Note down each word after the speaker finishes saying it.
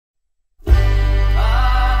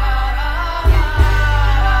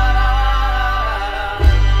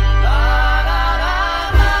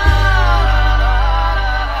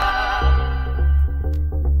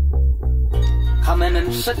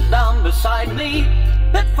sit down beside me.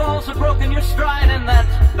 Pitfalls have broken your stride, and that's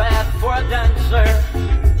bad for a dancer.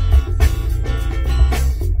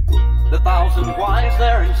 The thousand whys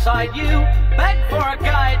there inside you beg for a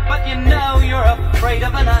guide, but you know you're afraid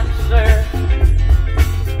of an answer.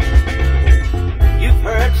 You've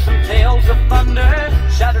heard some tales of thunder,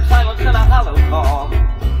 shattered silence and a hollow call.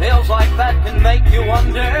 Tales like that can make you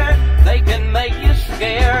wonder, they can make you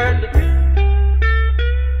scared.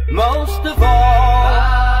 Most of all,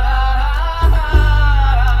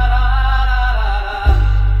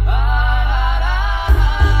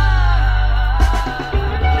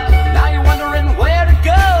 now you're wondering where to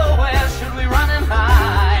go, where should we run and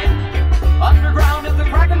hide? Underground if the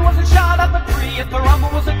kraken was a shot up a tree, if the rumble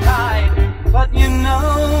was a tide. But you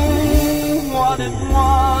know what it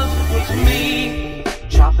was me,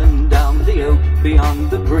 chopping down the oak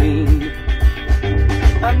beyond the green.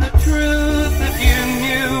 And the truth, if you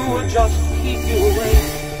knew, would just keep you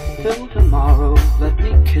awake till tomorrow. Let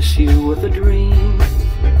me kiss you with a dream.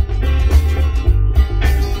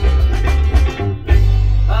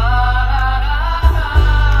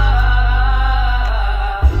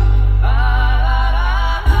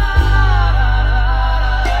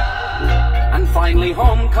 And finally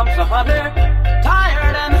home comes the hunter,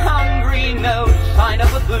 tired and hungry, no sign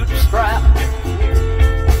of a bootstrap.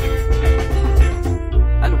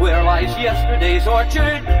 And where lies yesterday's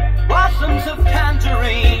orchard? Blossoms of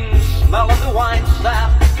tangerine, smell of the wine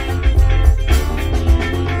sap.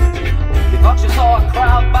 You thought you saw a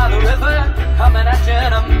crowd by the river, coming at you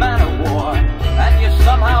in a man of war. And you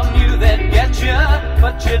somehow knew they'd get you,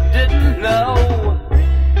 but you didn't know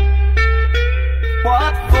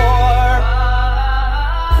what for.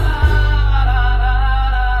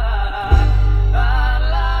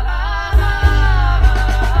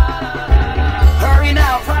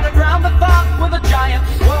 With a giant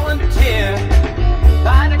swollen tear,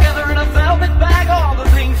 tie together in a velvet bag all the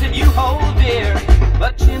things that you hold dear.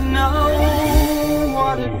 But you know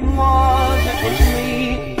what it was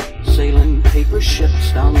me, sailing paper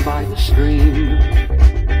ships down by the stream.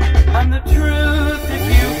 And the truth, if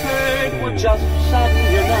you heard, would just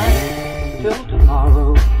sadden your night till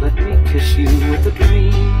tomorrow. Let me kiss you with a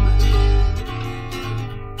dream.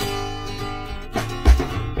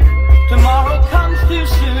 Tomorrow comes too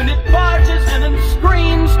soon, it barges in and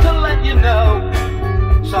screams to let you know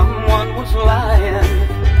someone was lying.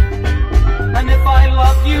 And if I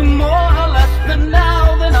loved you more or less than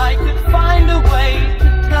now, then I could find a way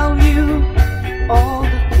to tell you all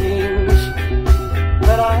the things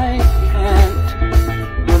that I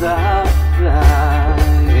can't without lying.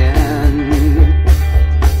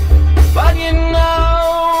 But you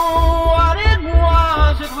know what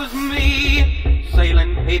it was me,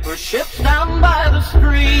 sailing paper ships down by the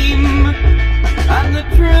stream. And the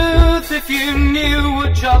truth, if you knew,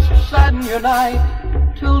 would just sadden your night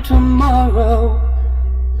till tomorrow.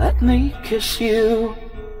 Let me kiss you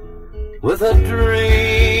with a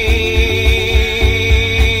dream.